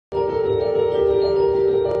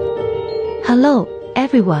Hello,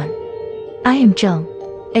 everyone. I am Zheng,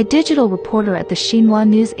 a digital reporter at the Xinhua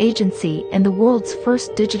News Agency and the world's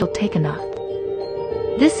first digital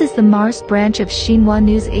takeonaut. This is the Mars branch of Xinhua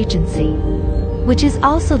News Agency, which is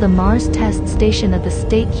also the Mars test station of the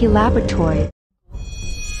State Key Laboratory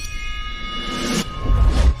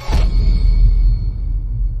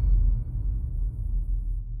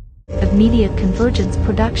of Media Convergence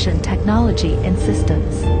Production Technology and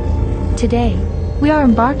Systems. Today, we are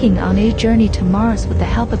embarking on a journey to Mars with the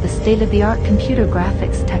help of the state-of-the-art computer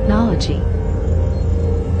graphics technology,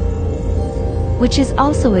 which is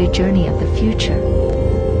also a journey of the future.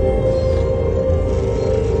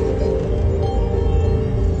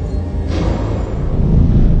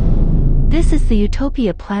 This is the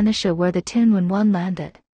Utopia Planitia where the Tianwen-1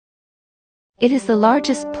 landed. It is the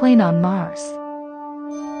largest plane on Mars,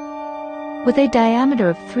 with a diameter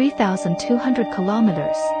of 3,200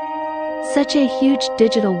 kilometers. Such a huge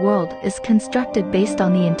digital world is constructed based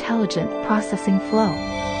on the intelligent processing flow.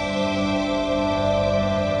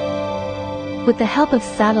 With the help of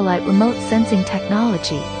satellite remote sensing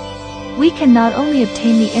technology, we can not only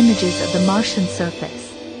obtain the images of the Martian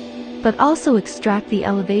surface, but also extract the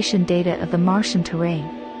elevation data of the Martian terrain.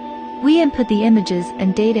 We input the images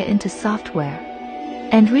and data into software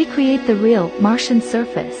and recreate the real Martian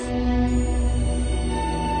surface.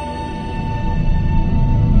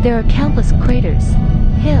 There are countless craters,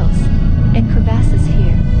 hills, and crevasses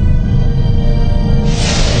here.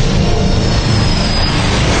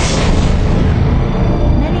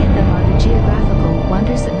 Many of them are the geographical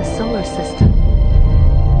wonders in the solar system.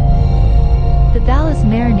 The Valles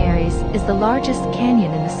Marineris is the largest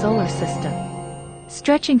canyon in the solar system,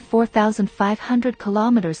 stretching 4,500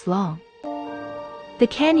 kilometers long. The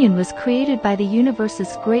canyon was created by the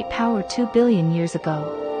universe's great power 2 billion years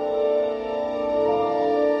ago.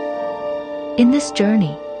 In this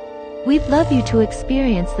journey, we'd love you to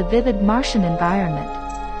experience the vivid Martian environment,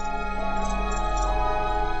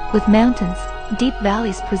 with mountains, deep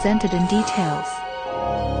valleys presented in details.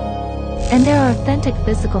 And there are authentic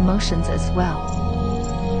physical motions as well.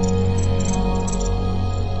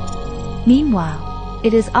 Meanwhile,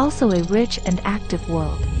 it is also a rich and active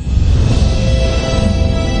world.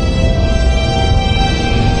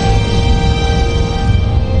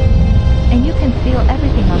 And you can feel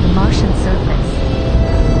everything on the Martian surface.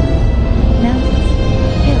 Mountains,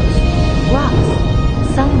 hills, rocks,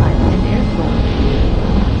 sunlight and airflow.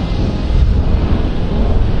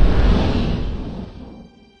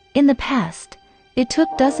 In the past, it took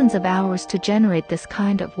dozens of hours to generate this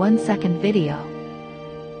kind of 1-second video.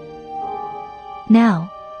 Now,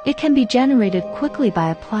 it can be generated quickly by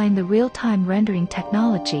applying the real-time rendering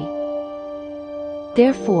technology.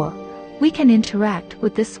 Therefore, we can interact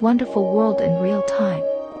with this wonderful world in real time,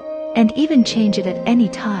 and even change it at any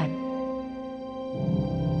time.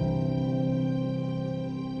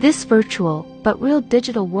 This virtual but real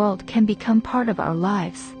digital world can become part of our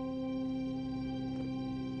lives.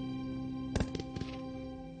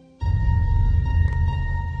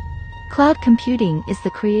 Cloud computing is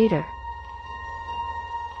the creator.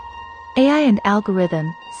 AI and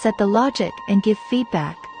algorithm set the logic and give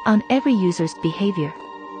feedback on every user's behavior.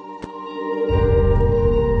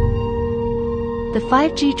 The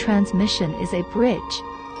 5G transmission is a bridge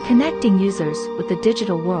connecting users with the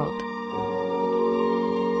digital world.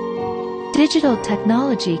 Digital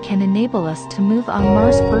technology can enable us to move on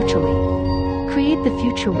Mars virtually, create the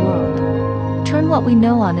future world, turn what we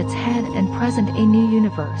know on its head and present a new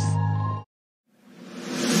universe.